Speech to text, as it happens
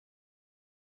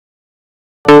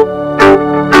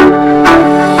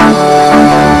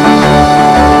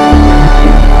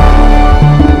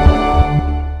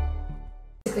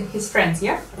friends,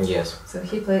 yeah? Yes. So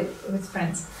he played with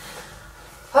friends.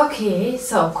 Okay,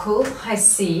 so cool. I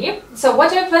see. So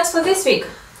what are your plans for this week?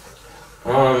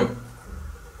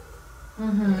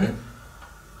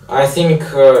 I think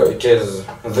it is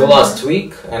the last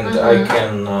week, and I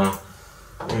can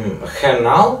hang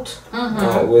out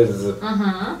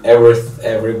with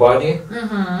everybody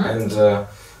and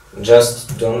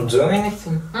just don't do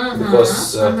anything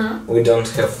because we don't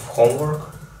have homework.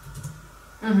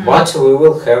 But we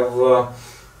will have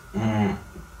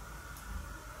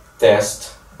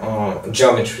test,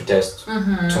 geometry test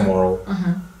tomorrow.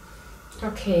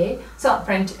 Okay, so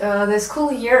friend, the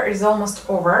school year is almost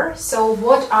over. So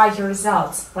what are your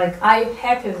results? Like, are you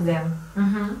happy with them?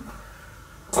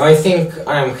 I think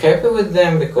I'm happy with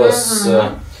them because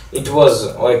it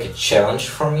was like a challenge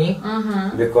for me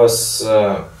because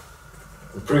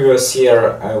previous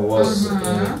year I was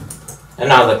in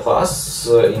another class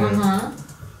in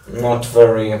not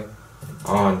very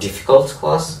difficult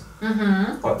class,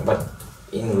 but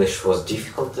English was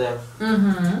difficult there,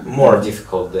 more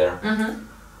difficult there,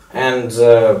 and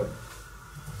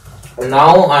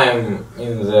now I'm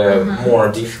in the more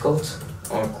difficult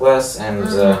class, and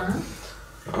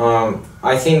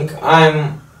I think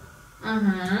I'm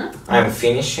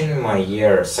finishing my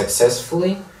year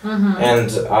successfully, and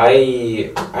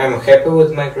I'm happy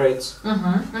with my grades.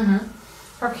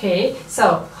 Okay,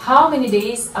 so how many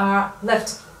days are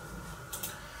left?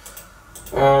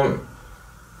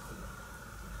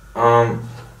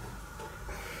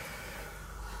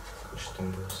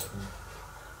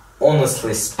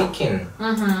 Honestly speaking,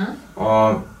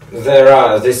 there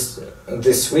are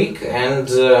this week and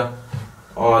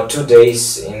 2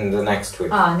 days in the next week.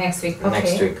 Next week. Okay.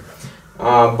 Next week.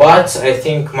 But I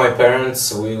think my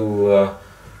parents will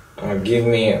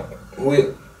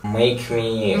will make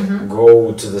me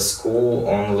go to the school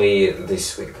only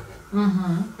this week.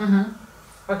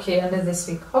 Okay, only this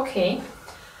week. Okay.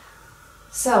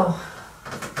 So,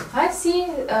 I see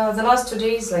the last 2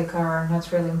 days are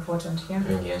not really important here.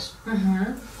 Yes.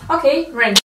 Okay,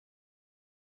 Ren.